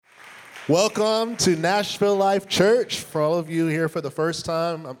Welcome to Nashville Life Church. For all of you here for the first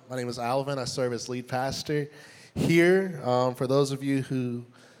time, my name is Alvin. I serve as lead pastor here. For those of you who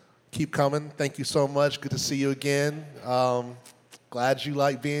keep coming, thank you so much. Good to see you again. Glad you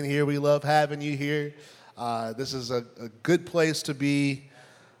like being here. We love having you here. This is a good place to be.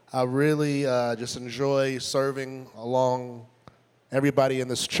 I really just enjoy serving along everybody in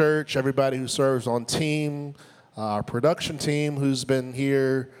this church, everybody who serves on team, our production team who's been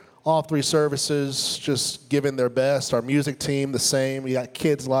here all three services, just giving their best. Our music team, the same. We got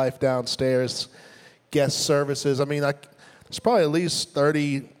Kids Life downstairs, guest services. I mean, there's probably at least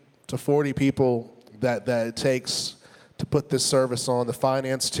 30 to 40 people that it takes to put this service on. The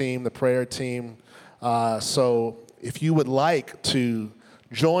finance team, the prayer team. So if you would like to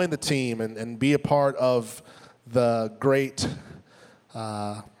join the team and be a part of the great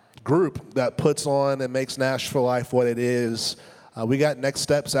group that puts on and makes Nashville Life what it is, we got next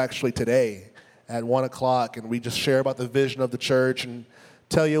steps actually today at 1 o'clock, and we just share about the vision of the church and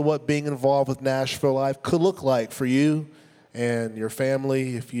tell you what being involved with Nashville Life could look like for you and your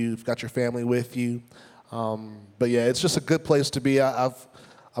family, if you've got your family with you. But yeah, it's just a good place to be. I've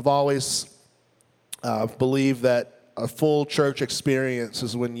always believed that a full church experience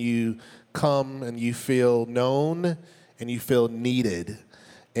is when you come and you feel known and you feel needed.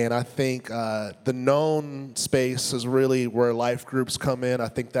 And I think the known space is really where life groups come in. I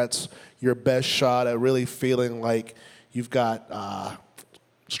think that's your best shot at really feeling like you've got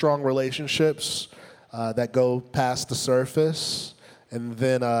strong relationships that go past the surface. And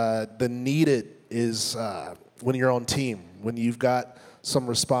then the needed is when you're on team, when you've got some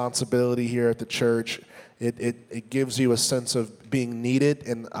responsibility here at the church. It gives you a sense of being needed,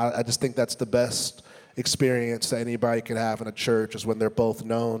 and I just think that's the best experience that anybody can have in a church is when they're both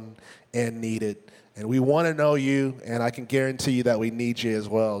known and needed. And we want to know you, and I can guarantee you that we need you as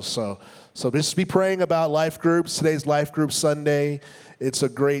well. So just be praying about life groups. Today's Life Group Sunday. It's a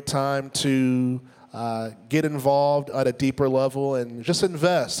great time to get involved at a deeper level and just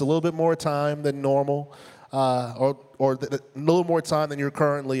invest a little bit more time than normal, or a little more time than you're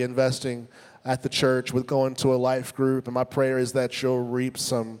currently investing at the church with going to a life group. And my prayer is that you'll reap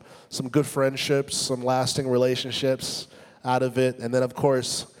some good friendships, some lasting relationships out of it. And then, of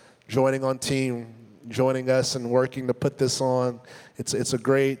course, joining on team, joining us and working to put this on. It's a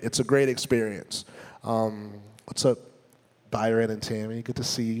great experience. What's up, Byron and Tammy? Good to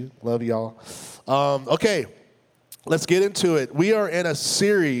see you. Love y'all. Okay, let's get into it. We are in a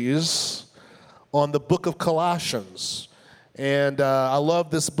series on the book of Colossians. And I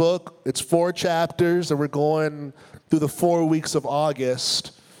love this book. It's 4 chapters, and we're going through the 4 weeks of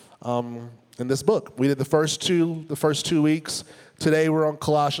August in this book. We did the first two weeks. Today we're on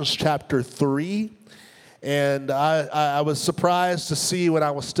Colossians chapter 3. And I was surprised to see when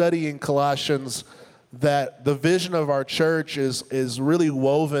I was studying Colossians that the vision of our church is really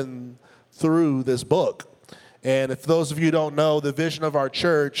woven through this book. And if those of you don't know, the vision of our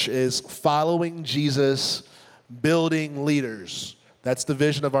church is following Jesus, building leaders. That's the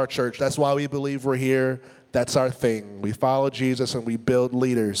vision of our church. That's why we believe we're here. That's our thing. We follow Jesus and we build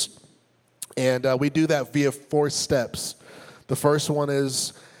leaders. And we do that via 4 steps. The first one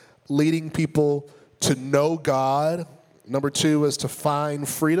is leading people to know God. Number 2 is to find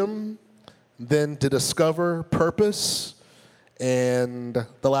freedom. Then to discover purpose. And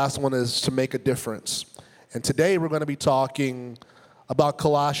the last one is to make a difference. And today we're going to be talking about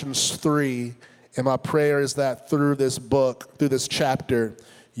Colossians 3. And my prayer is that through this book, through this chapter,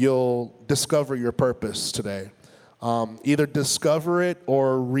 you'll discover your purpose today. Either discover it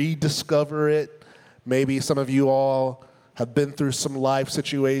or rediscover it. Maybe some of you all have been through some life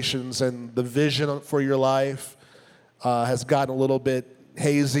situations and the vision for your life has gotten a little bit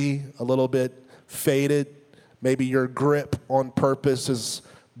hazy, a little bit faded. Maybe your grip on purpose has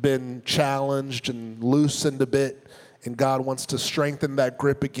been challenged and loosened a bit, and God wants to strengthen that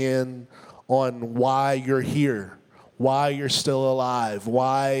grip again on why you're here, why you're still alive,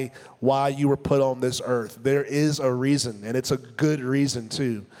 why you were put on this earth. There is a reason, and it's a good reason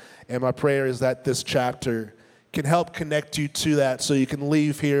too. And my prayer is that this chapter can help connect you to that so you can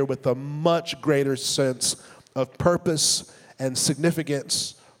leave here with a much greater sense of purpose and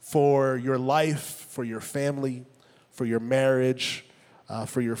significance for your life, for your family, for your marriage,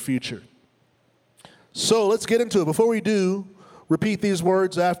 for your future. So let's get into it. Before we do, repeat these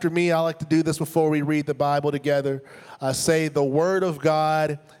words after me. I like to do this before we read the Bible together. Say, the Word of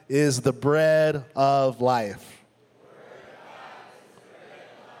God is the bread of life.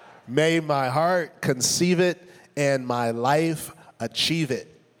 May my heart conceive it and my life achieve it.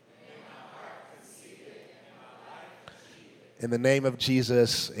 In the name of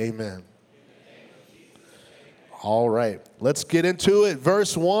Jesus, amen. All right, let's get into it.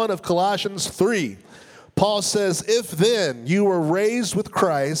 Verse 1 of Colossians 3. Paul says, if then you were raised with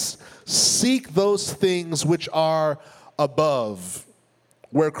Christ, seek those things which are above,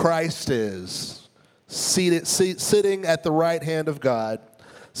 where Christ is, sitting at the right hand of God.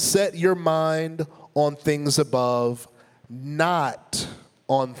 Set your mind on things above, not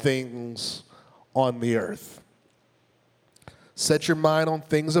on things on the earth. Set your mind on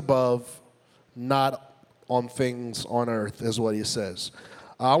things above, not on things on earth, is what he says.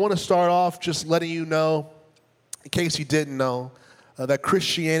 I want to start off just letting you know, in case you didn't know, that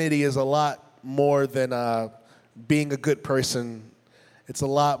Christianity is a lot more than being a good person. It's a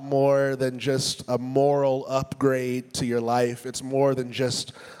lot more than just a moral upgrade to your life. It's more than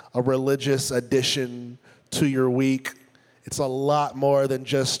just a religious addition to your week. It's a lot more than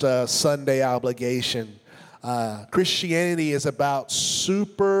just a Sunday obligation. Christianity is about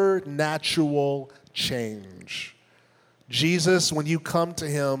supernatural change. Jesus, when you come to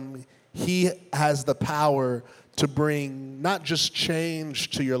him, he has the power to bring not just change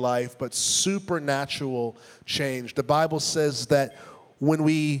to your life, but supernatural change. The Bible says that when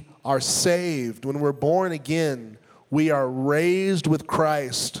we are saved, when we're born again, we are raised with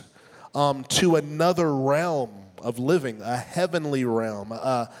Christ to another realm of living, a heavenly realm,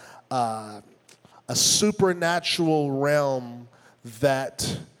 a supernatural realm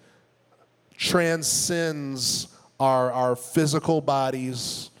that transcends our physical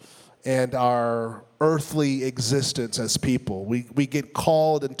bodies and our earthly existence as people. We get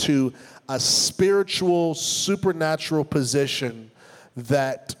called into a spiritual, supernatural position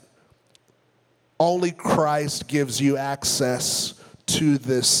that only Christ gives you access to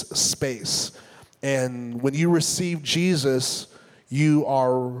this space. And when you receive Jesus, you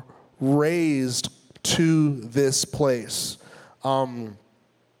are raised to this place.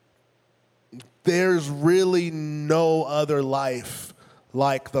 There's really no other life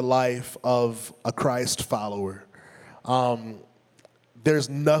like the life of a Christ follower. There's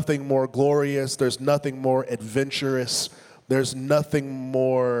nothing more glorious. There's nothing more adventurous. There's nothing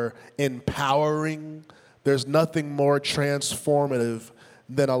more empowering. There's nothing more transformative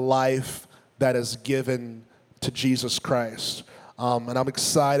than a life that is given to Jesus Christ. And I'm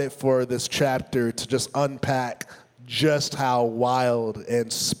excited for this chapter to just unpack just how wild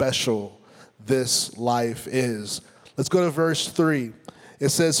and special this life is. Let's go to verse 3. It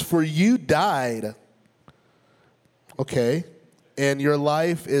says, for you died, okay, and your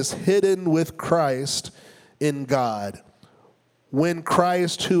life is hidden with Christ in God. When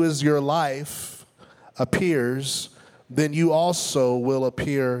Christ, who is your life, appears, then you also will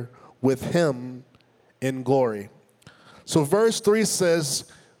appear with him in glory. So verse 3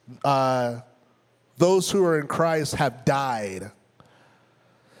 says, those who are in Christ have died.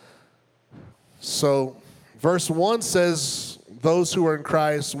 So verse 1 says, those who are in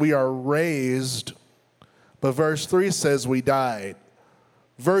Christ, we are raised. But verse 3 says we died.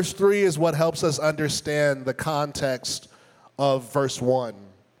 Verse 3 is what helps us understand the context of verse 1.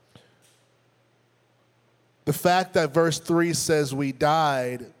 The fact that verse 3 says we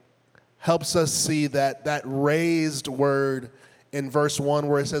died helps us see that that raised word in verse 1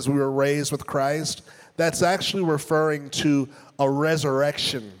 where it says we were raised with Christ, that's actually referring to a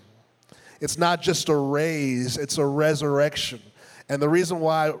resurrection. It's not just a raise, it's a resurrection. And the reason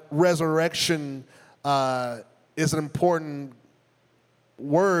why resurrection is an important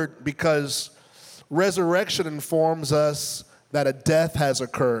word, because resurrection informs us that a death has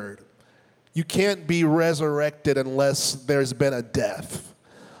occurred. You can't be resurrected unless there's been a death.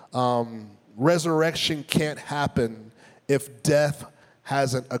 Resurrection can't happen if death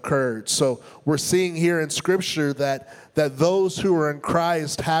hasn't occurred. So we're seeing here in Scripture that those who are in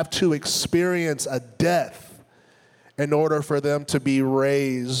Christ have to experience a death in order for them to be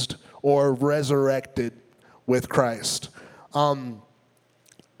raised or resurrected with Christ.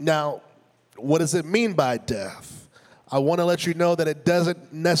 Now, what does it mean by death? I want to let you know that it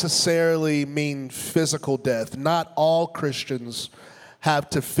doesn't necessarily mean physical death. Not all Christians have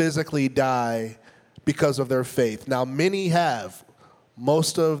to physically die because of their faith. Now, many have.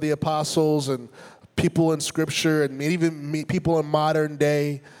 Most of the apostles and people in Scripture and even people in modern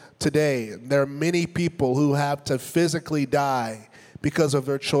day today, there are many people who have to physically die because of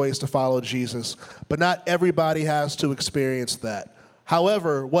their choice to follow Jesus. But not everybody has to experience that.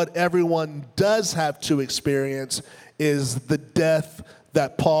 However, what everyone does have to experience is the death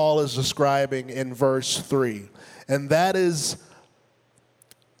that Paul is describing in verse 3. And that is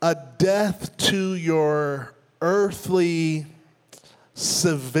a death to your earthly,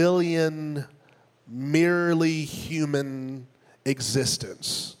 civilian, merely human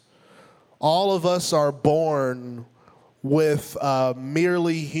existence. all of us are born with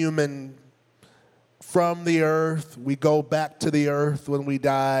merely human from the earth. We go back to the earth when we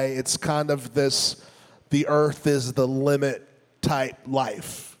die. It's kind of this, the earth is the limit type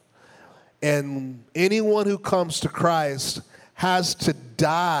life. And anyone who comes to Christ has to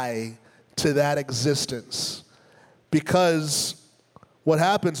die to that existence. Because what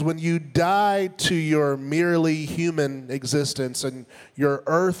happens when you die to your merely human existence and your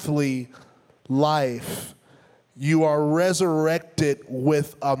earthly life, you are resurrected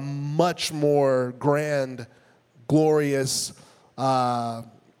with a much more grand, glorious,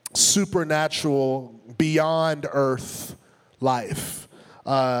 supernatural, beyond earth life.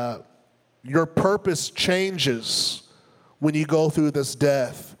 Your purpose changes when you go through this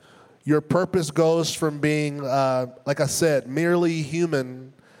death. Your purpose goes from being, like I said, merely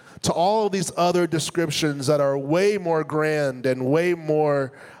human to all of these other descriptions that are way more grand and way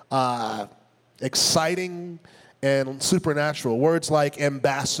more exciting and supernatural. Words like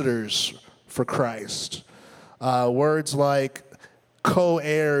ambassadors for Christ. Words like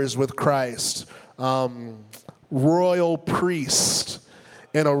co-heirs with Christ. Royal priest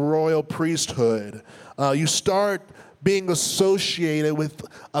in a royal priesthood. You start being associated with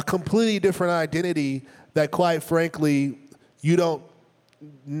a completely different identity that, quite frankly, you don't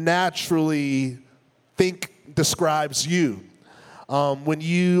naturally think describes you. When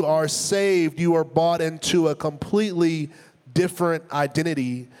you are saved, you are brought into a completely different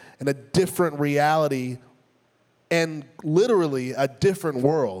identity and a different reality and literally a different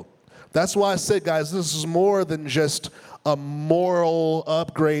world. That's why I said, guys, this is more than just a moral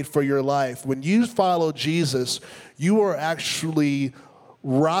upgrade for your life. When you follow Jesus, you are actually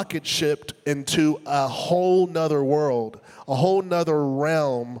rocket shipped into a whole nother world, a whole nother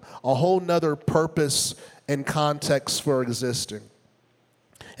realm, a whole nother purpose and context for existing.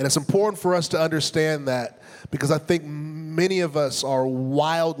 And it's important for us to understand that, because I think many of us are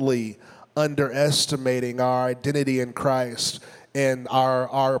wildly underestimating our identity in Christ and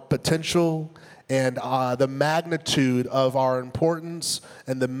our potential and the magnitude of our importance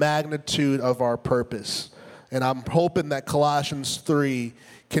and the magnitude of our purpose. And I'm hoping that Colossians 3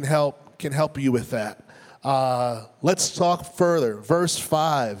 can help you with that. Let's talk further. Verse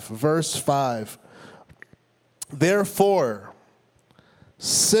 5. Therefore,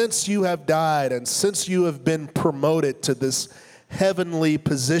 since you have died and since you have been promoted to this heavenly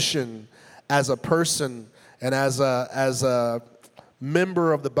position as a person and as a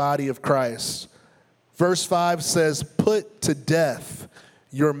member of the body of Christ, verse 5 says, put to death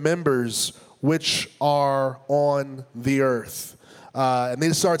your members which are on the earth. And then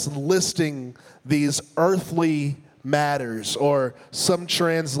it starts listing these earthly matters, or some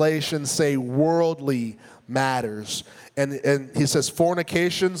translations say worldly matters. And he says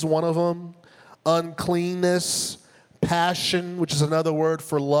fornication's one of them, uncleanness, passion, which is another word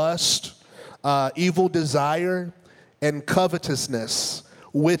for lust, evil desire, and covetousness,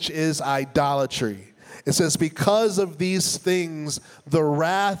 which is idolatry. It says, because of these things, the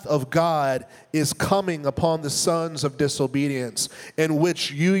wrath of God is coming upon the sons of disobedience, in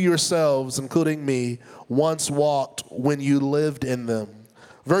which you yourselves, including me, once walked when you lived in them.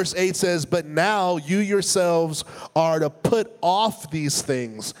 Verse 8 says, but now you yourselves are to put off these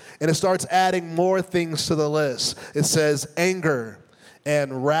things. And it starts adding more things to the list. It says anger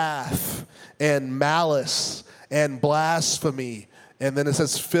and wrath and malice and blasphemy. And then it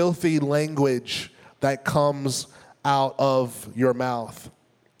says filthy language that comes out of your mouth.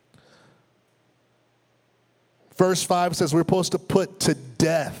 Verse 5 says we're supposed to put to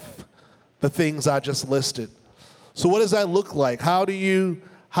death the things I just listed. So what does that look like? How do you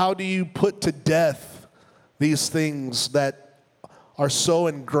put to death these things that are so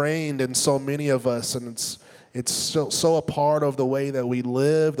ingrained in so many of us, and it's so a part of the way that we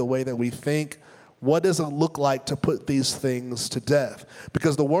live, the way that we think? What does it look like to put these things to death?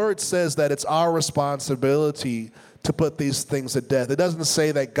 Because the word says that it's our responsibility to put these things to death. It doesn't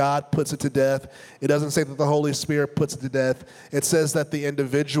say that God puts it to death. It doesn't say that the Holy Spirit puts it to death. It says that the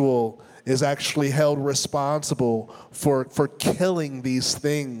individual is actually held responsible for killing these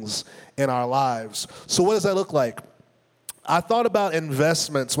things in our lives. So what does that look like? I thought about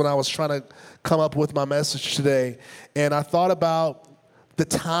investments when I was trying to come up with my message today, and I thought about the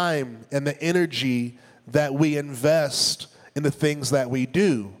time and the energy that we invest in the things that we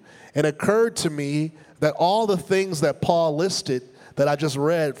do. It occurred to me that all the things that Paul listed that I just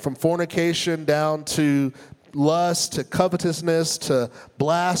read, from fornication down to lust, to covetousness, to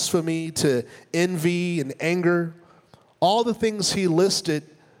blasphemy, to envy and anger, all the things he listed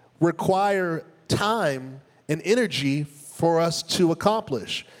require time and energy for us to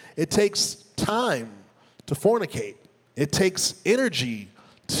accomplish. It takes time to fornicate. It takes energy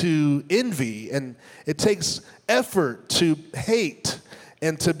to envy, and it takes effort to hate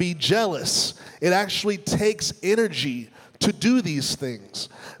and to be jealous. It actually takes energy to do these things.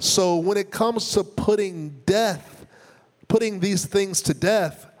 So when it comes to putting these things to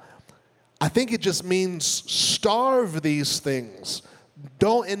death, I think it just means starve these things.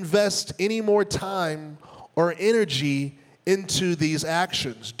 Don't invest any more time or energy into these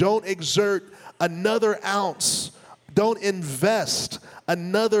actions. Don't exert another ounce. Don't invest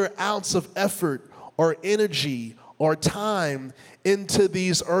another ounce of effort or energy or time into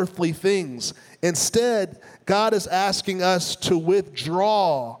these earthly things. Instead, God is asking us to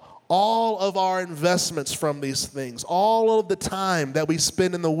withdraw all of our investments from these things, all of the time that we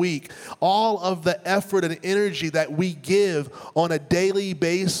spend in the week, all of the effort and energy that we give on a daily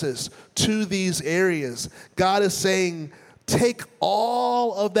basis to these areas. God is saying, take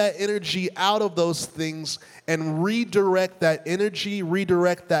all of that energy out of those things and redirect that energy,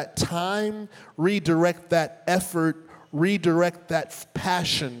 redirect that time, redirect that effort, redirect that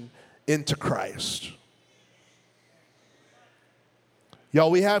passion into Christ. Y'all,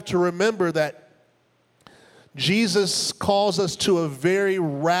 we have to remember that Jesus calls us to a very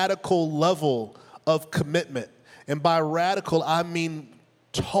radical level of commitment. And by radical, I mean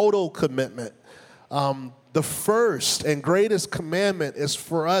total commitment. The first and greatest commandment is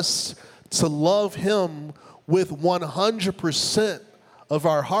for us to love Him with 100% of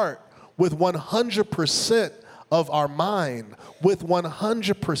our heart, with 100% of our mind, with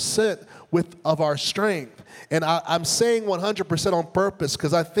 100% of our strength. And I'm saying 100% on purpose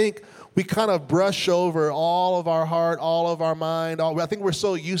because I think we kind of brush over all of our heart, all of our mind. I think we're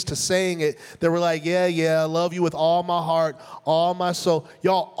so used to saying it that we're like, yeah, I love you with all my heart, all my soul.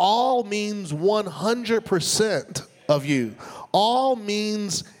 Y'all, all means 100% of you. All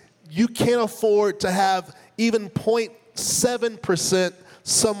means you can't afford to have even 0.7%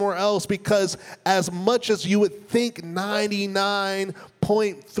 somewhere else, because as much as you would think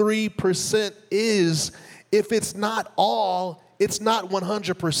 99.3% is, if it's not all, it's not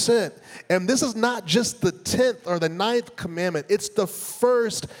 100%. And this is not just the 10th or the 9th commandment. It's the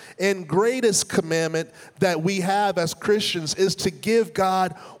first and greatest commandment that we have as Christians, is to give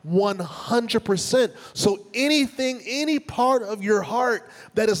God 100%. So anything, any part of your heart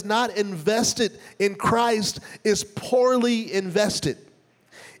that is not invested in Christ is poorly invested.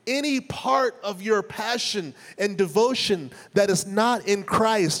 Any part of your passion and devotion that is not in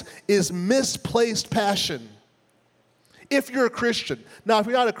Christ is misplaced passion. If you're a Christian. Now, if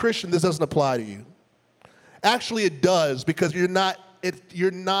you're not a Christian, this doesn't apply to you. Actually, it does, because you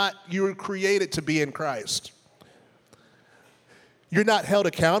were created to be in Christ. You're not held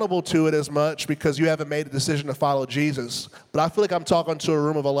accountable to it as much because you haven't made a decision to follow Jesus. But I feel like I'm talking to a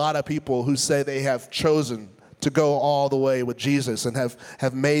room of a lot of people who say they have chosen to go all the way with Jesus and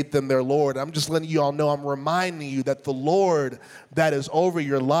have made them their Lord. I'm just letting you all know, I'm reminding you that the Lord that is over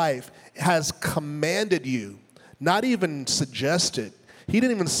your life has commanded you, not even suggested. He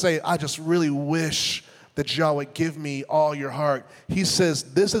didn't even say, I just really wish that y'all would give me all your heart. He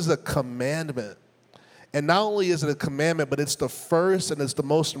says, this is a commandment. And not only is it a commandment, but it's the first and it's the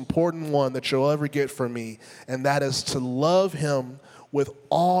most important one that you'll ever get from me. And that is to love Him with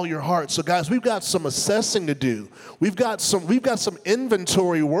all your heart. So guys, we've got some assessing to do. We've got some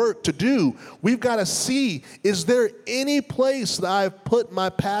inventory work to do. We've got to see, is there any place that I've put my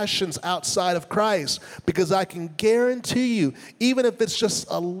passions outside of Christ? Because I can guarantee you, even if it's just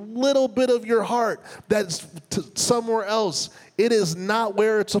a little bit of your heart that's somewhere else, it is not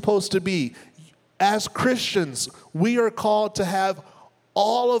where it's supposed to be. As Christians, we are called to have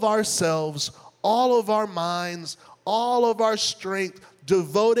all of ourselves, all of our minds, all of our strength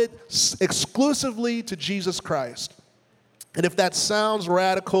devoted exclusively to Jesus Christ. And if that sounds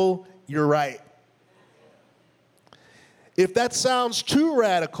radical, you're right. If that sounds too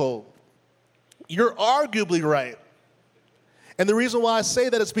radical, you're arguably right. And the reason why I say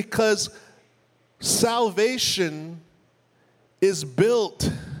that is because salvation is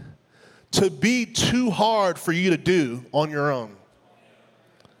built to be too hard for you to do on your own.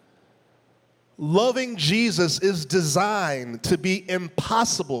 Loving Jesus is designed to be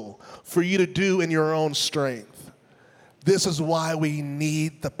impossible for you to do in your own strength. This is why we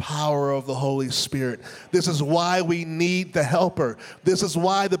need the power of the Holy Spirit. This is why we need the Helper. This is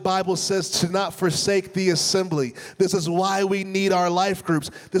why the Bible says to not forsake the assembly. This is why we need our life groups.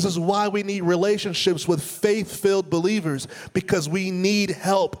 This is why we need relationships with faith-filled believers, because we need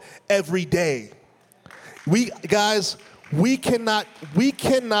help every day. We cannot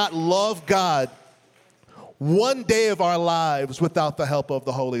love God one day of our lives without the help of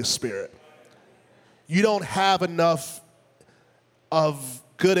the Holy Spirit. You don't have enough of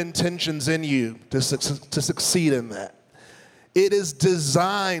good intentions in you to succeed in that. It is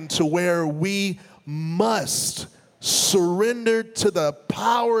designed to where we must surrender to the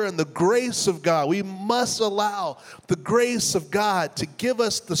power and the grace of God. We must allow the grace of God to give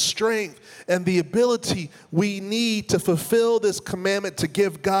us the strength and the ability we need to fulfill this commandment to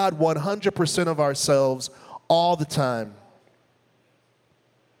give God 100% of ourselves all the time.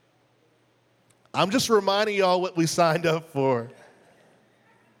 I'm just reminding y'all what we signed up for.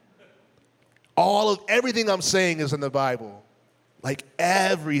 Everything I'm saying is in the Bible. Like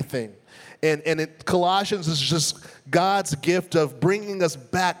everything. And Colossians is just God's gift of bringing us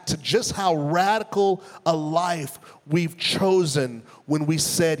back to just how radical a life we've chosen when we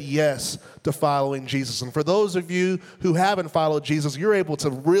said yes to following Jesus. And for those of you who haven't followed Jesus, you're able to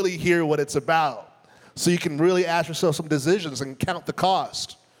really hear what it's about. So you can really ask yourself some decisions and count the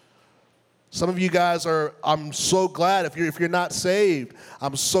cost. Some of you guys I'm so glad if you're not saved,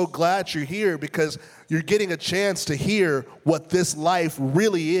 I'm so glad you're here because you're getting a chance to hear what this life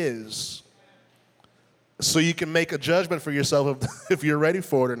really is. So you can make a judgment for yourself if you're ready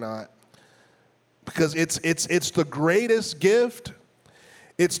for it or not. Because it's the greatest gift.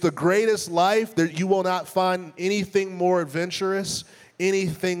 It's the greatest life. That you will not find anything more adventurous,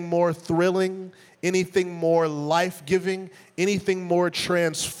 anything more thrilling, anything more life-giving, anything more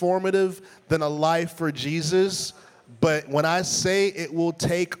transformative than a life for Jesus. But when I say it will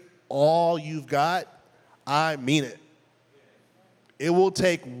take all you've got, I mean it. It will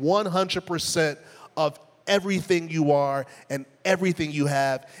take 100% of everything you are and everything you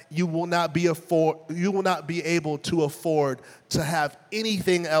have. You will not be able to afford to have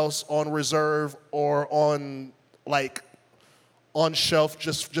anything else on reserve or on shelf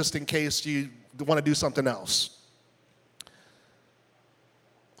just in case you want to do something else.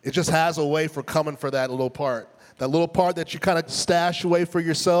 It just has a way for coming for that little part. That little part that you kind of stash away for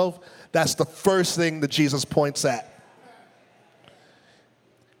yourself, that's the first thing that Jesus points at.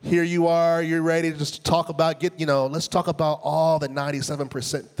 Here you are, you're ready to just talk about, let's talk about all the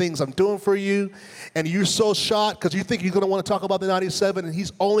 97% things I'm doing for you. And you're so shocked because you think you're going to want to talk about the 97 and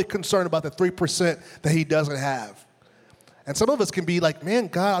he's only concerned about the 3% that he doesn't have. And some of us can be like, man,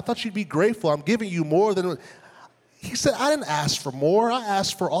 God, I thought you'd be grateful. I'm giving you more than... He said, I didn't ask for more, I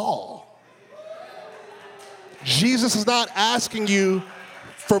asked for all. Jesus is not asking you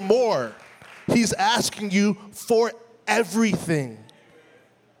for more. He's asking you for everything.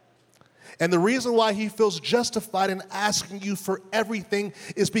 And the reason why he feels justified in asking you for everything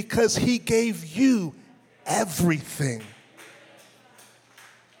is because he gave you everything.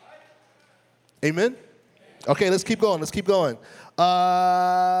 Amen? Okay, let's keep going.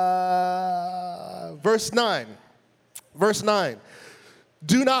 Verse 9.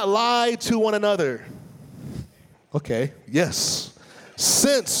 Do not lie to one another. Okay, yes.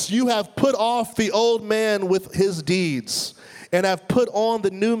 Since you have put off the old man with his deeds, and have put on the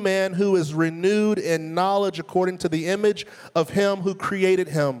new man who is renewed in knowledge according to the image of him who created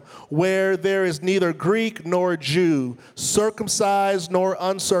him, where there is neither Greek nor Jew, circumcised nor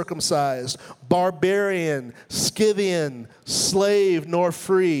uncircumcised, barbarian, Scythian, slave nor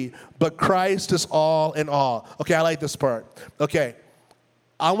free, but Christ is all in all. Okay, I like this part. Okay,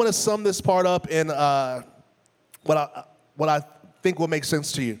 I want to sum this part up in what I think will make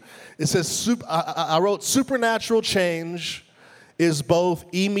sense to you. It says, I wrote supernatural change is both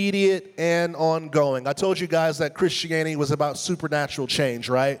immediate and ongoing. I told you guys that Christianity was about supernatural change,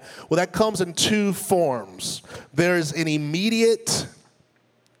 right? Well, that comes in two forms. There's an immediate,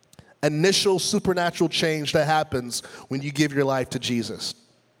 initial supernatural change that happens when you give your life to Jesus.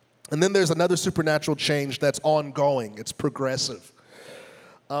 And then there's another supernatural change that's ongoing. It's progressive.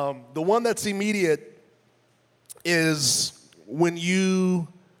 The one that's immediate is when you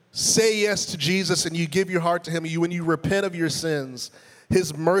say yes to Jesus and you give your heart to him, when you repent of your sins,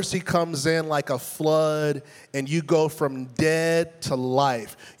 his mercy comes in like a flood and you go from dead to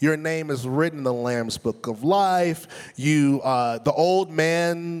life. Your name is written in the Lamb's Book of Life. The old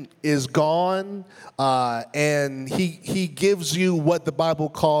man is gone and he gives you what the Bible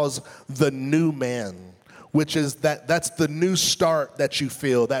calls the new man, which is that's the new start that you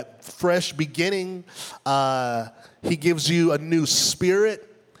feel, that fresh beginning. He gives you a new spirit.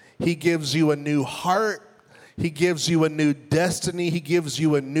 He gives you a new heart. He gives you a new destiny. He gives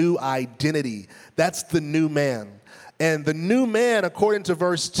you a new identity. That's the new man. And the new man, according to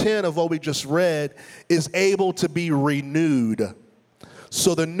verse 10 of what we just read, is able to be renewed.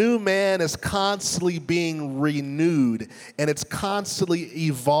 So the new man is constantly being renewed, and it's constantly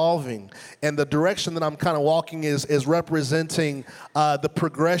evolving. And the direction that I'm kind of walking is representing the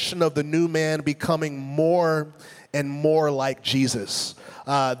progression of the new man becoming more and more like Jesus.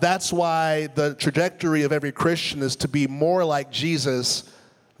 That's why the trajectory of every Christian is to be more like Jesus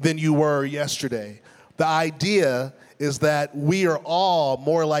than you were yesterday. The idea is that we are all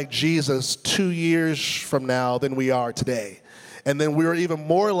more like Jesus 2 years from now than we are today. And then we're even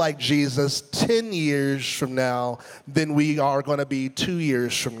more like Jesus 10 years from now than we are going to be 2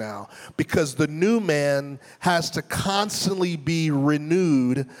 years from now. Because the new man has to constantly be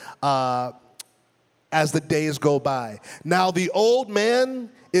renewed as the days go by. Now, the old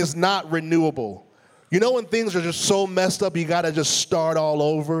man is not renewable. You know when things are just so messed up, you got to just start all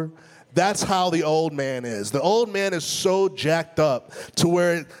over? That's how the old man is. The old man is so jacked up to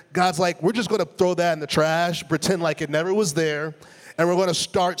where God's like, we're just going to throw that in the trash, pretend like it never was there, and we're going to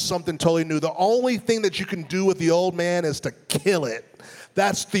start something totally new. The only thing that you can do with the old man is to kill it.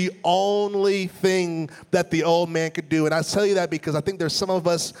 That's the only thing that the old man could do. And I tell you that because I think there's some of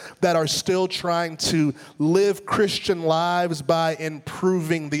us that are still trying to live Christian lives by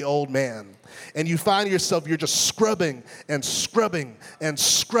improving the old man. And you find yourself, you're just scrubbing and scrubbing and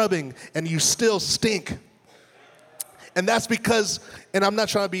scrubbing, and you still stink. And that's because, and I'm not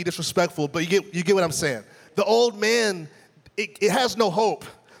trying to be disrespectful, but you get what I'm saying. The old man, it has no hope.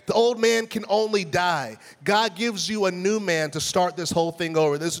 The old man can only die. God gives you a new man to start this whole thing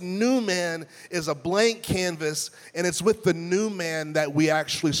over. This new man is a blank canvas, and it's with the new man that we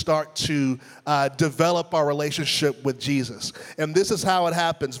actually start to develop our relationship with Jesus. And this is how it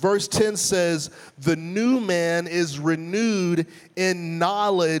happens. Verse 10 says, the new man is renewed in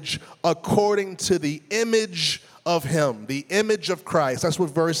knowledge according to the image of him, the image of Christ. That's what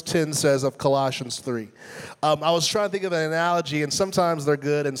verse 10 says of Colossians 3. I was trying to think of an analogy, and sometimes they're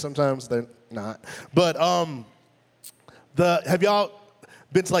good and sometimes they're not. But have y'all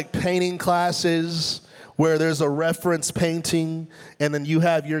been to like painting classes where there's a reference painting and then you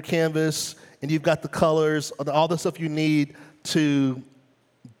have your canvas and you've got the colors, all the stuff you need to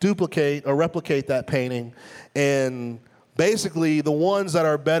duplicate or replicate that painting. And basically the ones that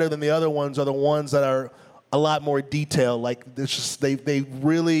are better than the other ones are the ones that are a lot more detailed. Like it's just they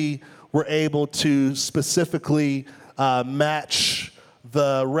really were able to specifically match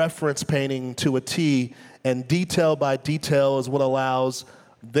the reference painting to a T, and detail by detail is what allows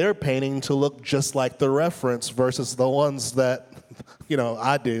their painting to look just like the reference versus the ones that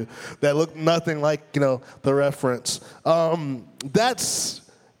I do that look nothing like the reference. That's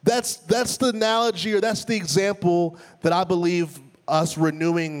the analogy, or that's the example that I believe us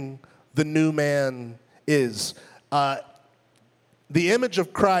renewing the new man is. The image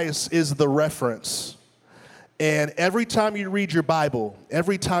of Christ is the reference. And every time you read your Bible,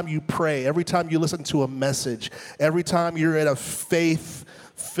 every time you pray, every time you listen to a message, every time you're in a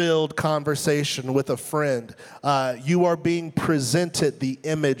faith-filled conversation with a friend, you are being presented the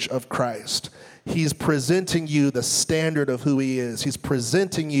image of Christ. He's presenting you the standard of who he is. He's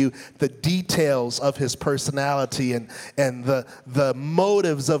presenting you the details of his personality and the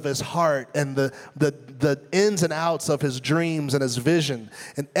motives of his heart and the ins and outs of his dreams and his vision.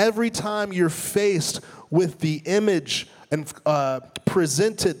 And every time you're faced with the image and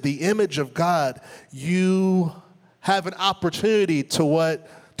presented the image of God, you have an opportunity to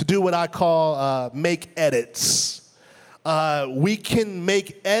do what I call make edits. We can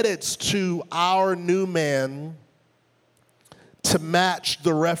make edits to our new man to match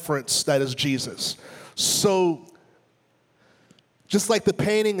the reference that is Jesus. So, just like the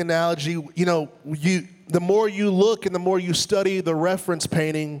painting analogy, the more you look and the more you study the reference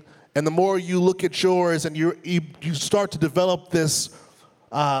painting, and the more you look at yours, and you start to develop this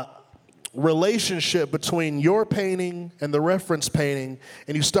relationship between your painting and the reference painting,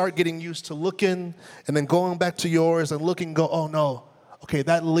 and you start getting used to looking and then going back to yours and looking and go, oh no, okay,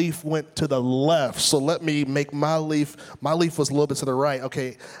 that leaf went to the left, so let me make my leaf was a little bit to the right.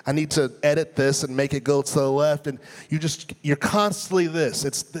 Okay, I need to edit this and make it go to the left, and you're constantly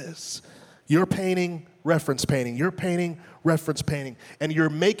it's this. You're painting, reference painting, you're painting, reference painting, and you're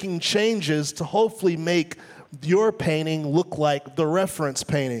making changes to hopefully make your painting look like the reference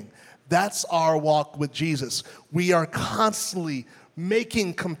painting. That's our walk with Jesus. We are constantly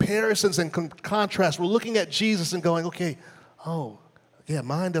making comparisons and contrasts. We're looking at Jesus and going, okay, oh, Yeah,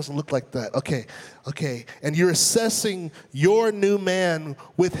 mine doesn't look like that. Okay. And you're assessing your new man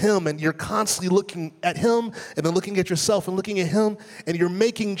with him, and you're constantly looking at him and then looking at yourself and looking at him, and you're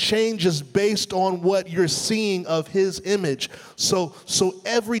making changes based on what you're seeing of his image. So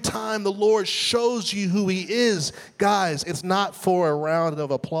every time the Lord shows you who he is, guys, it's not for a round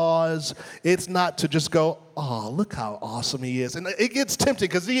of applause. It's not to just go, oh, look how awesome he is. And it gets tempting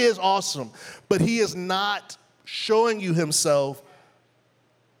because he is awesome, but he is not showing you himself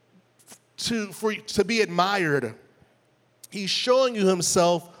to be admired. He's showing you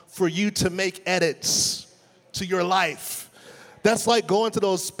himself for you to make edits to your life. That's like going to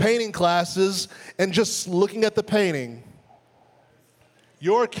those painting classes and just looking at the painting.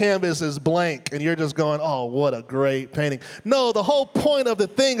 Your canvas is blank and you're just going, oh, what a great painting. No, the whole point of the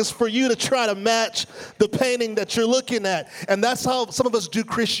thing is for you to try to match the painting that you're looking at. And that's how some of us do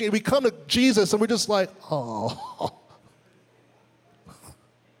Christianity. We come to Jesus and we're just like, oh.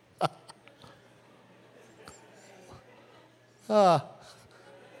 Oh,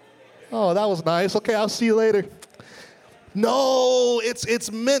 that was nice. Okay, I'll see you later. No,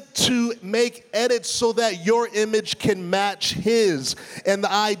 it's meant to make edits so that your image can match his. And the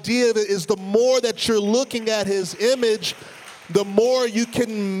idea of it is the more that you're looking at his image, the more you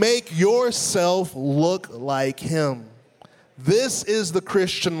can make yourself look like him. This is the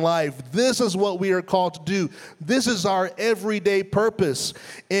Christian life. This is what we are called to do. This is our everyday purpose.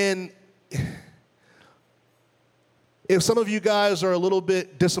 And if some of you guys are a little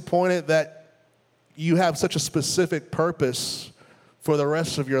bit disappointed that you have such a specific purpose for the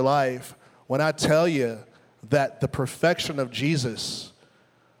rest of your life, when I tell you that the perfection of Jesus,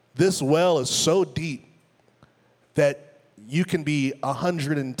 this well is so deep that you can be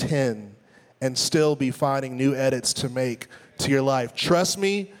 110 and still be finding new edits to make to your life. Trust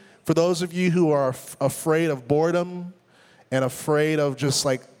me, for those of you who are afraid of boredom and afraid of just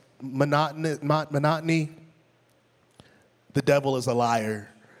like monotony, the devil is a liar.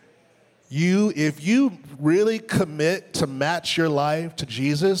 If you really commit to match your life to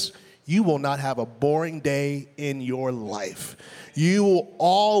Jesus, you will not have a boring day in your life. You will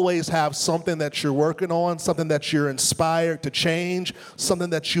always have something that you're working on, something that you're inspired to change, something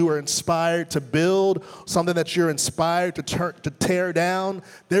that you are inspired to build, something that you're inspired to tear down.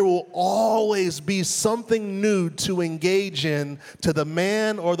 There will always be something new to engage in to the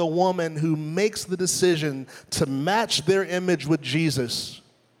man or the woman who makes the decision to match their image with Jesus.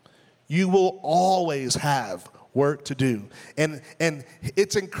 You will always have work to do. And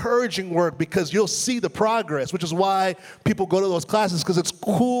it's encouraging work because you'll see the progress, which is why people go to those classes, because it's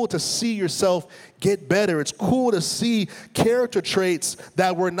cool to see yourself get better. It's cool to see character traits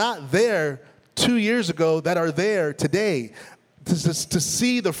that were not there 2 years ago that are there today. To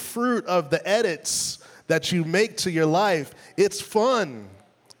see the fruit of the edits that you make to your life, it's fun.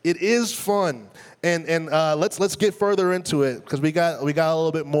 It is fun. And let's get further into it because we got a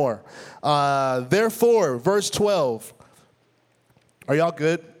little bit more. Therefore, verse 12. Are y'all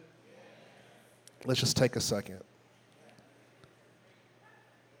good? Let's just take a second.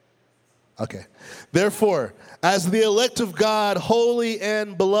 Okay. Therefore, as the elect of God, holy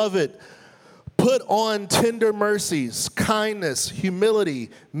and beloved, put on tender mercies, kindness,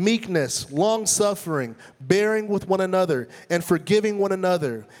 humility, meekness, long-suffering, bearing with one another, and forgiving one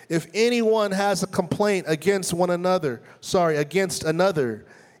another. If anyone has a complaint against another,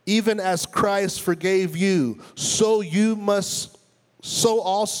 even as Christ forgave you, so you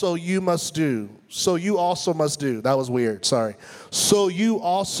also must do. That was weird, sorry. So you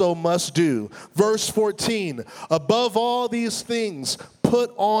also must do. Verse 14, above all these things,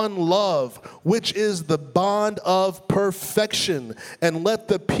 put on love, which is the bond of perfection, and let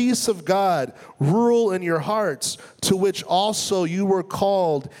the peace of God rule in your hearts, to which also you were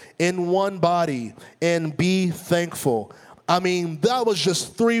called in one body, and be thankful. I mean, that was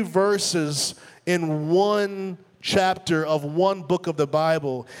just 3 verses in one chapter of one book of the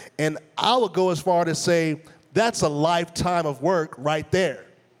Bible, and I would go as far to say that's a lifetime of work right there.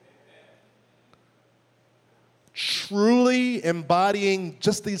 Truly embodying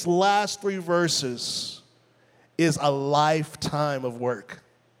just these last 3 verses is a lifetime of work,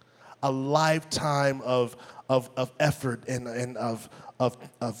 a lifetime of effort and of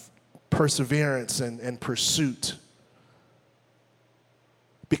perseverance and pursuit.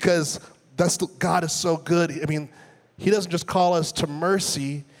 Because God is so good. I mean, he doesn't just call us to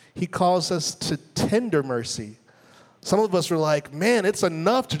mercy, he calls us to tender mercy. Some of us are like, man, it's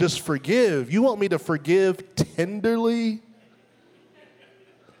enough to just forgive. You want me to forgive tenderly?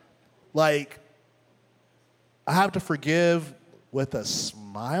 Like, I have to forgive with a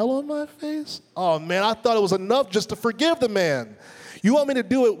smile on my face? Oh, man, I thought it was enough just to forgive the man. You want me to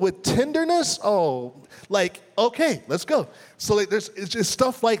do it with tenderness? Oh, like, okay, let's go. So like, it's just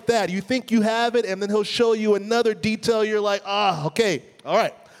stuff like that. You think you have it, and then he'll show you another detail. You're like, okay, all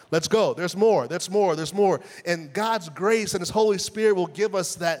right. Let's go. There's more. There's more. There's more. And God's grace and his Holy Spirit will give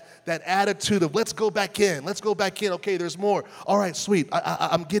us that attitude of let's go back in. Let's go back in. Okay, there's more. All right, sweet.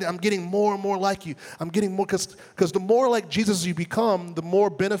 I'm getting more and more like you. I'm getting more because the more like Jesus you become, the more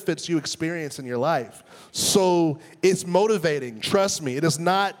benefits you experience in your life. So it's motivating. Trust me. It is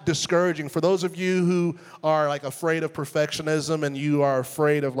not discouraging. For those of you who are like afraid of perfectionism and you are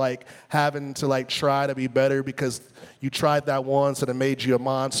afraid of like having to like try to be better because you tried that once and it made you a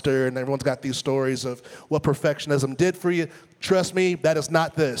monster, and everyone's got these stories of what perfectionism did for you. Trust me, that is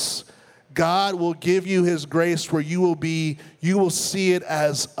not this. God will give you his grace where you will see it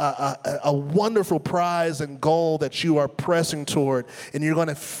as a wonderful prize and goal that you are pressing toward, and you're going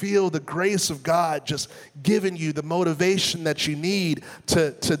to feel the grace of God just giving you the motivation that you need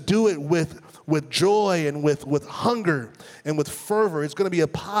to do it with joy and with hunger and with fervor. It's going to be a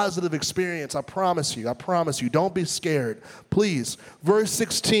positive experience. I promise you. I promise you. Don't be scared. Please. Verse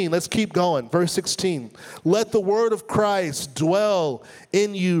 16. Let's keep going. Verse 16. Let the word of Christ dwell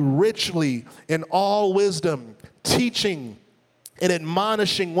in you richly in all wisdom, teaching and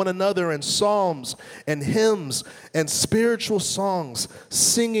admonishing one another in psalms and hymns and spiritual songs,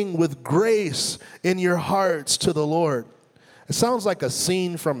 singing with grace in your hearts to the Lord. It sounds like a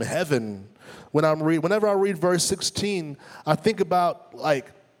scene from heaven. Whenever I read verse 16, I think about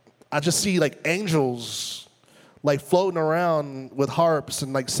I just see like angels like floating around with harps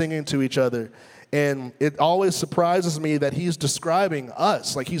and like singing to each other. And it always surprises me that he's describing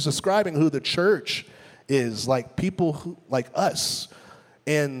us, like he's describing who the church is, like people who, like us.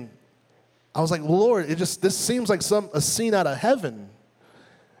 And I was like, Lord, this seems like a scene out of heaven.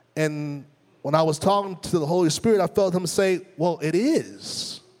 And when I was talking to the Holy Spirit, I felt him say, well, it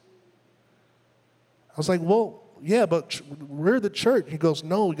is. I was like, well, yeah, but we're the church. He goes,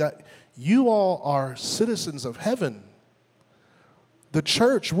 no, you all are citizens of heaven. The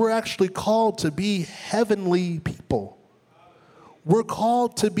church, we're actually called to be heavenly people. We're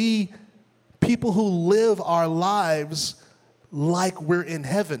called to be people who live our lives like we're in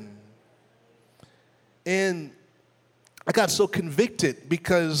heaven. And I got so convicted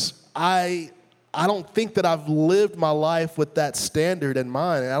because I don't think that I've lived my life with that standard in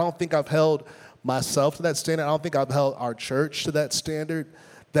mind. And I don't think I've held myself to that standard. I don't think I've held our church to that standard,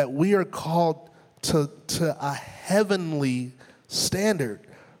 that we are called to a heavenly standard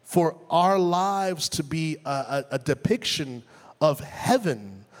for our lives to be a depiction of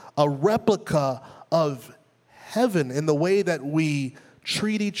heaven, a replica of heaven in the way that we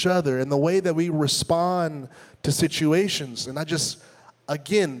treat each other, in the way that we respond to situations. And I just,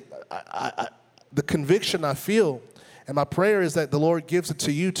 again, the conviction I feel, and my prayer is that the Lord gives it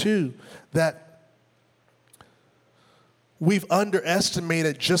to you too, that we've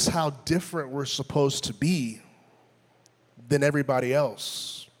underestimated just how different we're supposed to be than everybody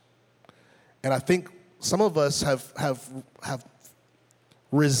else. And I think some of us have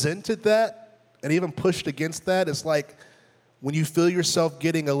resented that and even pushed against that. It's like when you feel yourself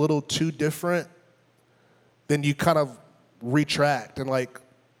getting a little too different, then you kind of retract and like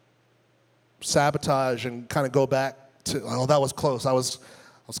sabotage and kind of go back to, oh, that was close. I was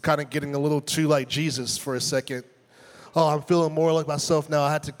kind of getting a little too like Jesus for a second. Oh, I'm feeling more like myself now.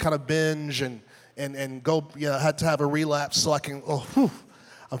 I had to kind of binge and go, I had to have a relapse so I can,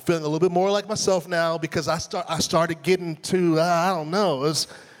 I'm feeling a little bit more like myself now because I started getting to, I don't know, it was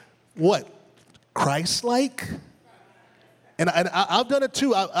what, Christ-like? And I've done it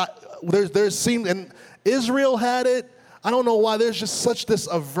too. There's seemed, and Israel had it. I don't know why there's just such this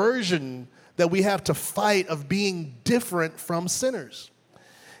aversion that we have to fight of being different from sinners.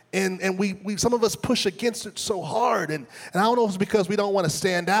 And we some of us push against it so hard. And I don't know if it's because we don't want to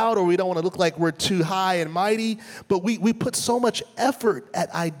stand out or we don't want to look like we're too high and mighty, but we put so much effort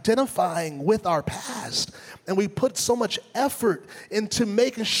at identifying with our past. And we put so much effort into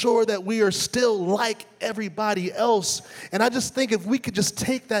making sure that we are still like everybody else. And I just think if we could just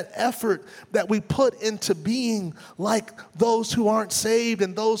take that effort that we put into being like those who aren't saved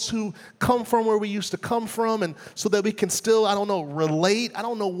and those who come from where we used to come from, and so that we can still, relate. I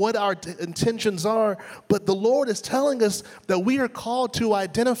don't know what our intentions are, but the Lord is telling us that we are called to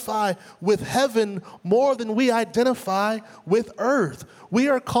identify with heaven more than we identify with earth. We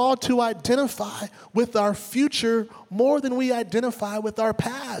are called to identify with our future more than we identify with our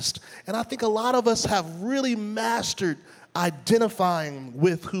past. And I think a lot of us have really mastered identifying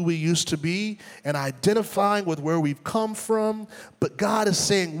with who we used to be and identifying with where we've come from. But God is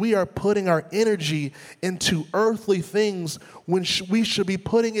saying we are putting our energy into earthly things when we should be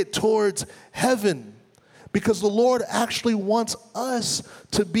putting it towards heaven. Because the Lord actually wants us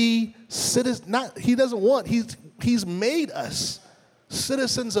to be citizens. He doesn't want, He's made us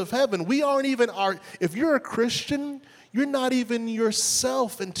citizens of heaven. We aren't even if you're a Christian, you're not even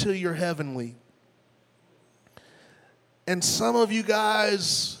yourself until you're heavenly. And some of you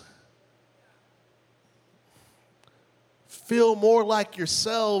guys feel more like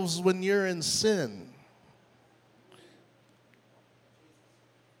yourselves when you're in sin.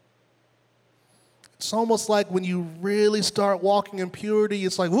 It's almost like when you really start walking in purity,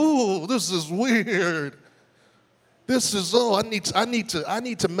 it's like, ooh, this is weird. This is, I need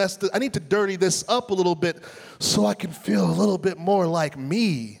to dirty this up a little bit so I can feel a little bit more like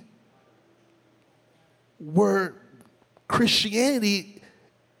me. Where Christianity,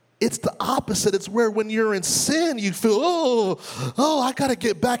 it's the opposite. It's where when you're in sin, you feel, I got to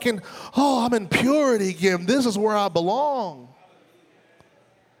get back in, I'm in purity again. This is where I belong.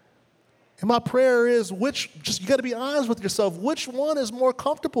 And my prayer is, you got to be honest with yourself, which one is more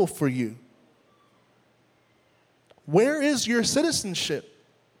comfortable for you? Where is your citizenship?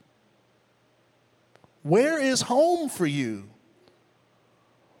 Where is home for you?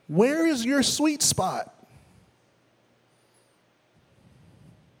 Where is your sweet spot?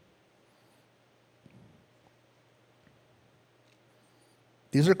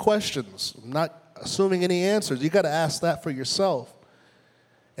 These are questions. I'm not assuming any answers. You got to ask that for yourself.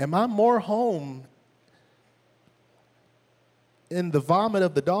 Am I more home in the vomit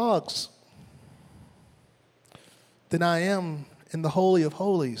of the dogs than I am in the Holy of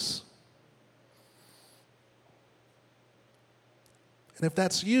Holies? And if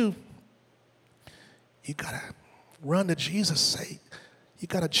that's you, you got to run to Jesus. Say, you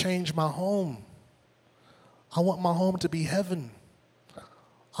got to change my home. I want my home to be heaven.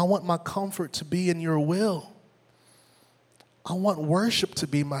 I want my comfort to be in your will. I want worship to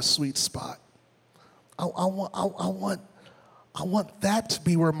be my sweet spot. I want that to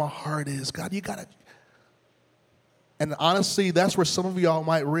be where my heart is. God, you got to. And honestly, that's where some of y'all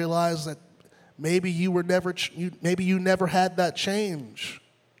might realize that maybe you never had that change.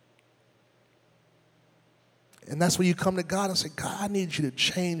 And that's where you come to God and say, God, I need you to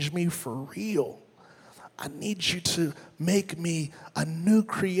change me for real. I need you to make me a new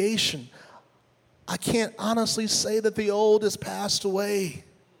creation. I can't honestly say that the old has passed away.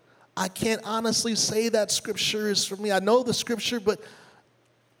 I can't honestly say that scripture is for me. I know the scripture, but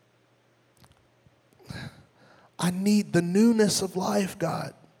I need the newness of life,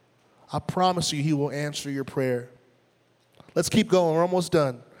 God. I promise you, He will answer your prayer. Let's keep going. We're almost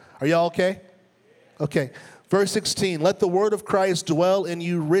done. Are y'all okay? Okay. Verse 16, let the word of Christ dwell in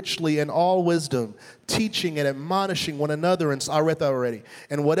you richly in all wisdom, teaching and admonishing one another. And I read that already.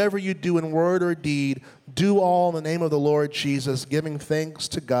 And whatever you do in word or deed, do all in the name of the Lord Jesus, giving thanks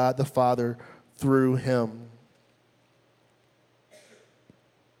to God the Father through Him.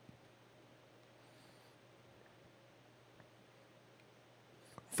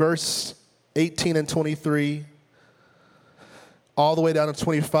 Verse 18 and 23, all the way down to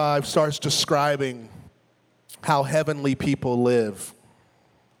 25, starts describing how heavenly people live.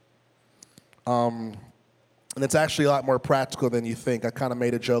 And it's actually a lot more practical than you think. I kind of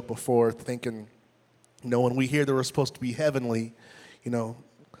made a joke before thinking, when we hear that we're supposed to be heavenly,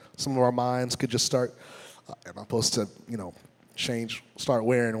 some of our minds could just start, am I supposed to, start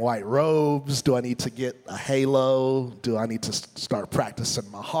wearing white robes? Do I need to get a halo? Do I need to start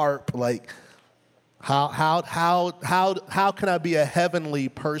practicing my harp? Like, how can I be a heavenly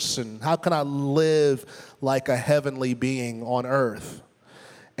person? How can I live like a heavenly being on earth?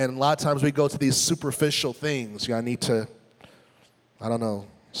 And a lot of times we go to these superficial things. I need to,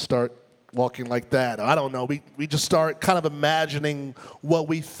 start walking like that. I don't know. We just start kind of imagining what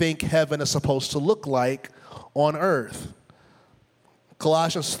we think heaven is supposed to look like on earth.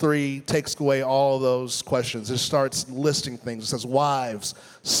 Colossians 3 takes away all those questions. It starts listing things. It says, wives,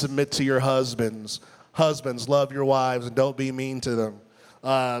 submit to your husbands. Husbands, love your wives and don't be mean to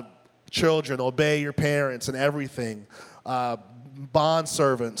them. Children, obey your parents and everything.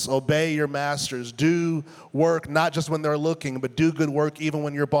 Bondservants, obey your masters. Do work not just when they're looking, but do good work even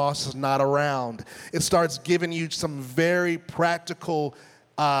when your boss is not around. It starts giving you some very practical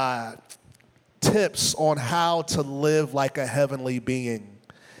tips on how to live like a heavenly being.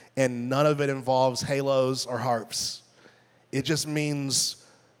 And none of it involves halos or harps. It just means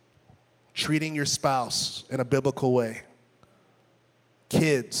treating your spouse in a biblical way.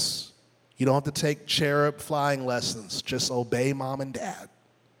 Kids, You don't have to take cherub flying lessons. Just obey mom and dad.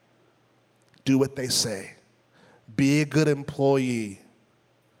 Do what they say. Be a good employee.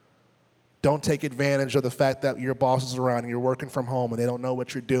 Don't take advantage of the fact that your boss is around and you're working from home and they don't know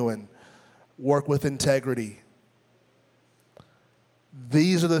what you're doing. Work with integrity.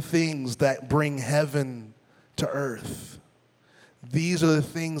 These are the things that bring heaven to earth. These are the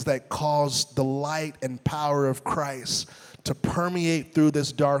things that cause the light and power of Christ to permeate through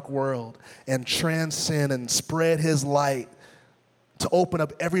this dark world and transcend and spread his light to open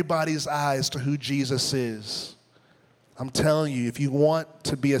up everybody's eyes to who Jesus is. I'm telling you, if you want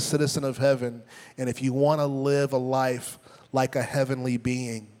to be a citizen of heaven and if you want to live a life like a heavenly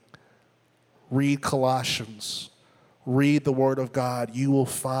being, read Colossians. Read the Word of God. You will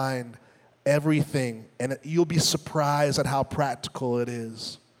find everything, and you'll be surprised at how practical it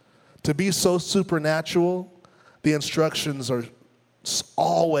is. To be so supernatural, the instructions are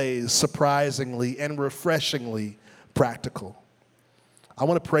always surprisingly and refreshingly practical. I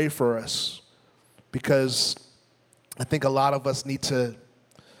want to pray for us because I think a lot of us need to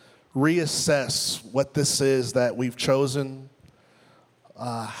reassess what this is that we've chosen,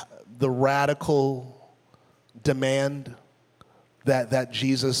 the radical demand that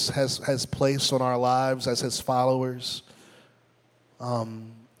Jesus has placed on our lives as his followers.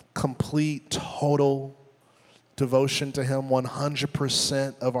 Complete, total devotion to him,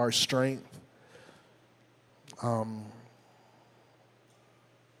 100% of our strength.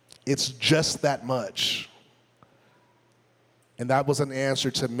 It's just that much. And that was an answer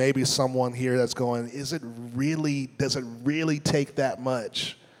to maybe someone here that's going, does it really take that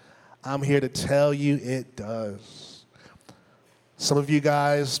much? I'm here to tell you it does. Some of you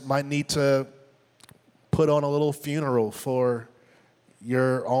guys might need to put on a little funeral for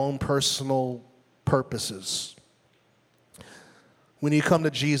your own personal purposes. When you come to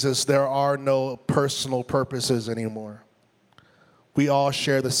Jesus, there are no personal purposes anymore. We all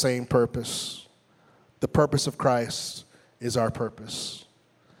share the same purpose. The purpose of Christ is our purpose.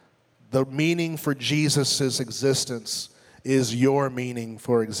 The meaning for Jesus' existence is your meaning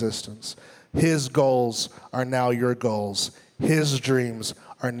for existence. His goals are now your goals. His dreams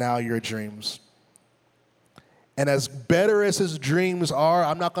are now your dreams. And as better as his dreams are,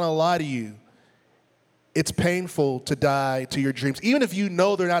 I'm not going to lie to you, it's painful to die to your dreams, even if you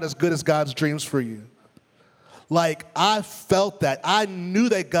know they're not as good as God's dreams for you. Like, I felt that. I knew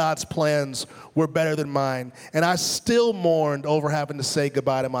that God's plans were better than mine, and I still mourned over having to say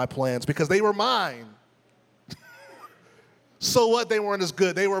goodbye to my plans because they were mine. So what? They weren't as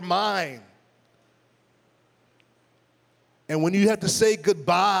good. They were mine. And when you have to say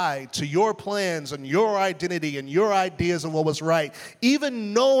goodbye to your plans and your identity and your ideas of what was right,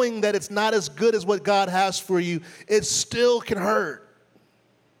 even knowing that it's not as good as what God has for you, it still can hurt.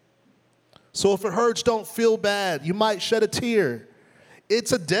 So if it hurts, don't feel bad. You might shed a tear.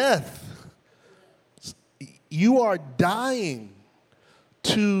 It's a death. You are dying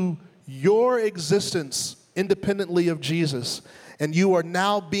to your existence independently of Jesus, and you are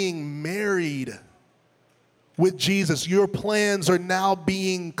now being married with Jesus. Your plans are now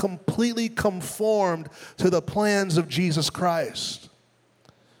being completely conformed to the plans of Jesus Christ.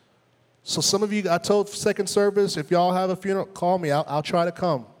 So some of you, I told second service, if y'all have a funeral, call me. I'll try to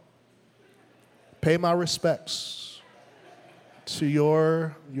come. Pay my respects to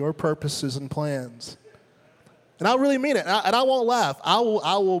your purposes and plans. And I really mean it. And I won't laugh. I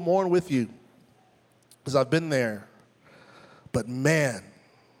will mourn with you because I've been there. But man,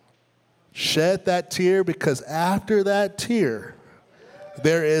 shed that tear, because after that tear,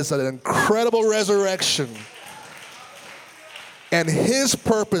 there is an incredible resurrection. And his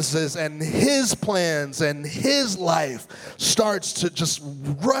purposes and his plans and his life starts to just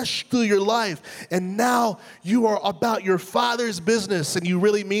rush through your life. And now you are about your Father's business, and you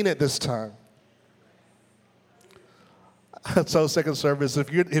really mean it this time. So second service,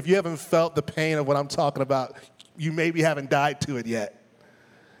 if you haven't felt the pain of what I'm talking about, you maybe haven't died to it yet.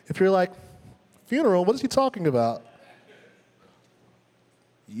 If you're like, funeral, what is he talking about?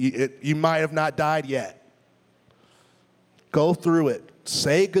 You might have not died yet. Go through it.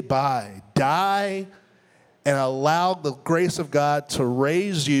 Say goodbye. Die and allow the grace of God to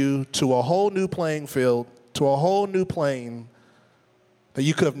raise you to a whole new playing field, to a whole new plane that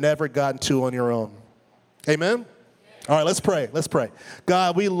you could have never gotten to on your own. Amen? All right, let's pray. Let's pray.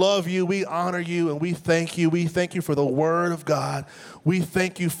 God, we love you, we honor you, and we thank you. We thank you for the word of God. We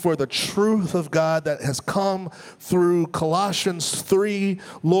thank you for the truth of God that has come through Colossians 3.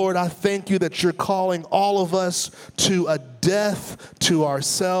 Lord, I thank you that you're calling all of us to a death to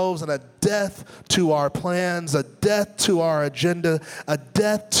ourselves and a death to our plans, a death to our agenda, a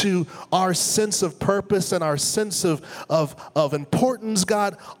death to our sense of purpose and our sense of importance,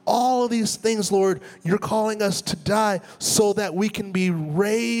 God. All of these things, Lord, you're calling us to die so that we can be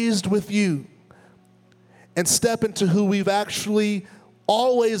raised with you and step into who we've actually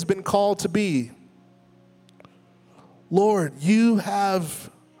always been called to be. Lord, you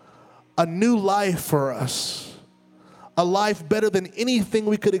have a new life for us, a life better than anything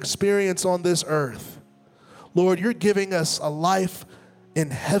we could experience on this earth. Lord, you're giving us a life in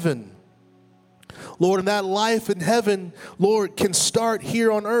heaven. Lord, and that life in heaven, Lord, can start here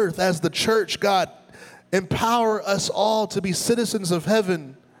on earth as the church. God, empower us all to be citizens of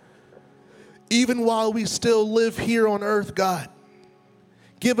heaven, even while we still live here on earth, God.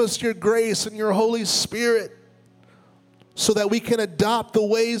 Give us your grace and your Holy Spirit so that we can adopt the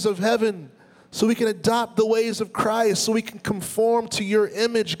ways of heaven, so we can adopt the ways of Christ, so we can conform to your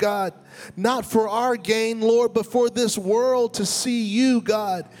image, God. Not for our gain, Lord, but for this world to see you,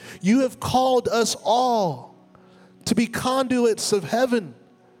 God. You have called us all to be conduits of heaven,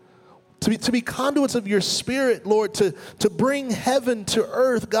 to be conduits of your Spirit, Lord, to bring heaven to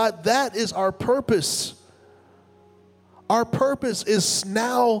earth, God. That is our purpose. Our purpose is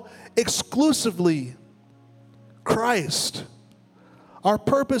now exclusively Christ. Our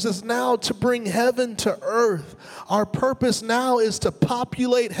purpose is now to bring heaven to earth. Our purpose now is to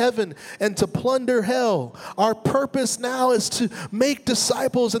populate heaven and to plunder hell. Our purpose now is to make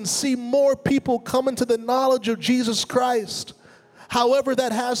disciples and see more people come into the knowledge of Jesus Christ. However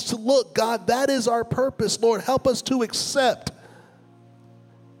that has to look, God, that is our purpose. Lord, help us to accept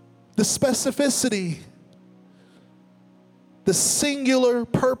the specificity, the singular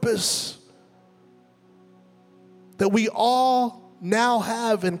purpose that we all now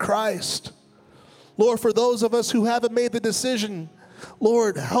have in Christ. Lord, for those of us who haven't made the decision,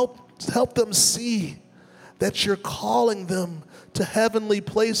 Lord, help them see that you're calling them to heavenly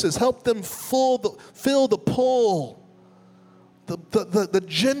places. Help them feel the pull, the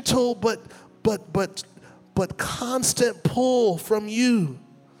gentle but constant pull from you,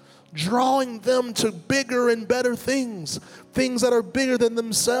 drawing them to bigger and better things that are bigger than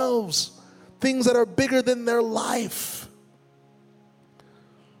themselves, things that are bigger than their life.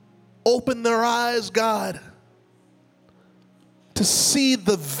 Open their eyes, God, to see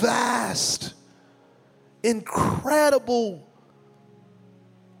the vast, incredible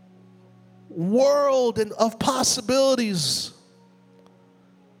world of possibilities,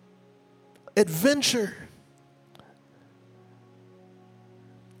 adventure,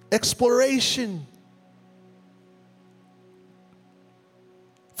 exploration,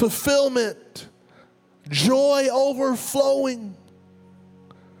 fulfillment, joy overflowing,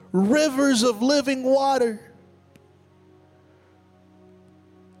 rivers of living water.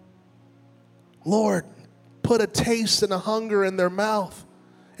 Lord, put a taste and a hunger in their mouth,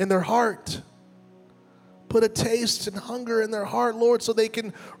 in their heart. Put a taste and hunger in their heart, Lord, so they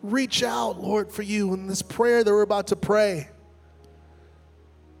can reach out, Lord, for you in this prayer that we're about to pray.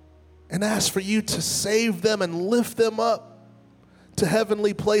 And ask for you to save them and lift them up to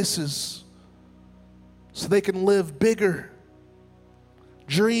heavenly places so they can live bigger,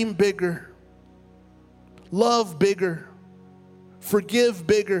 dream bigger, love bigger, forgive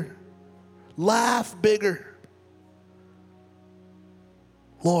bigger, laugh bigger.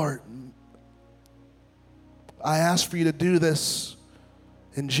 Lord, I ask for you to do this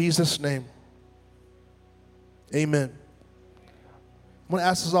in Jesus' name. Amen. I'm going to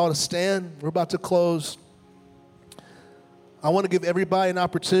ask us all to stand. We're about to close. I want to give everybody an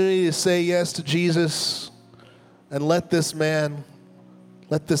opportunity to say yes to Jesus and let this man,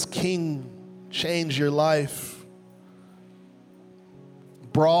 let this King change your life,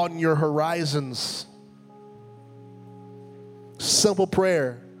 broaden your horizons. Simple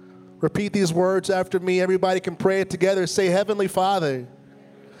prayer. Repeat these words after me. Everybody can pray it together. Say, Heavenly Father,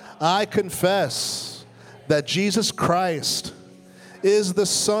 I confess that Jesus Christ is the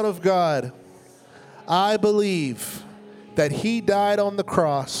Son of God. I believe that he died on the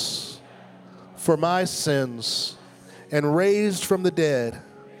cross for my sins and raised from the dead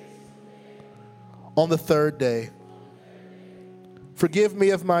on the third day. Forgive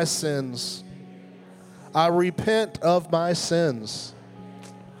me of my sins. I repent of my sins.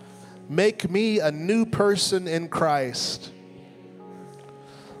 Make me a new person in Christ.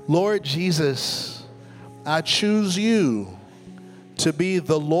 Lord Jesus, I choose you to be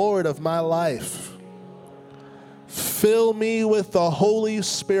the Lord of my life. Fill me with the Holy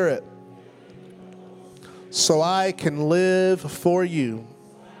Spirit so I can live for you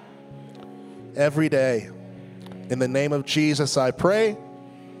every day. In the name of Jesus, I pray.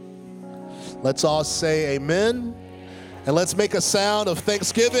 Let's all say amen. And let's make a sound of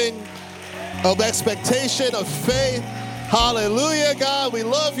thanksgiving, of expectation, of faith. Hallelujah, God, we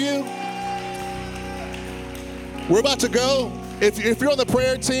love you. We're about to go. If you're on the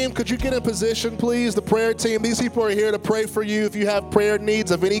prayer team, could you get in position, please? The prayer team, these people are here to pray for you. If you have prayer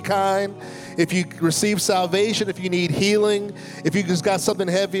needs of any kind, if you receive salvation, if you need healing, if you just got something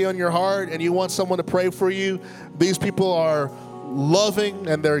heavy on your heart and you want someone to pray for you, these people are loving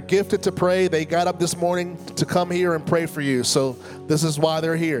and they're gifted to pray. They got up this morning to come here and pray for you. So this is why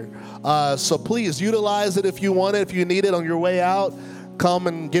they're here. So please utilize it if you want it, if you need it on your way out. Come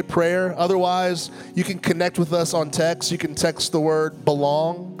and get prayer. Otherwise, you can connect with us on text. You can text the word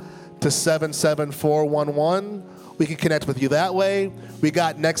belong to 77411. We can connect with you that way. We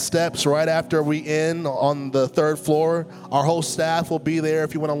got next steps right after we end on the 3rd floor. Our whole staff will be there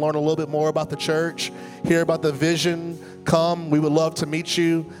if you want to learn a little bit more about the church, hear about the vision. Come. We would love to meet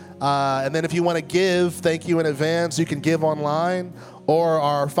you. And then if you want to give, thank you in advance. You can give online, or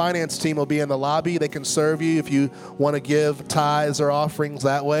our finance team will be in the lobby. They can serve you if you want to give tithes or offerings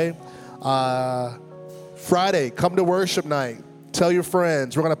that way. Friday, come to worship night. Tell your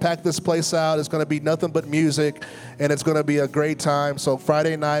friends. We're going to pack this place out. It's going to be nothing but music, and it's going to be a great time. So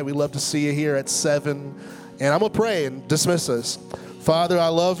Friday night, we love to see you here at 7. And I'm going to pray and dismiss us. Father, I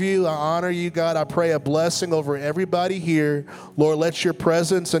love you. I honor you, God. I pray a blessing over everybody here. Lord, let your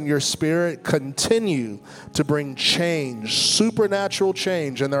presence and your spirit continue to bring change, supernatural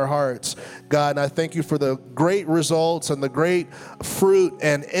change in their hearts. God, and I thank you for the great results and the great fruit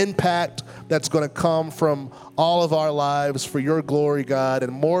and impact that's going to come from all of our lives for your glory, God.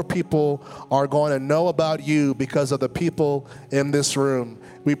 And more people are going to know about you because of the people in this room.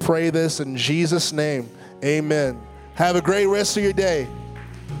 We pray this in Jesus' name. Amen. Have a great rest of your day.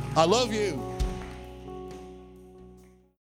 I love you.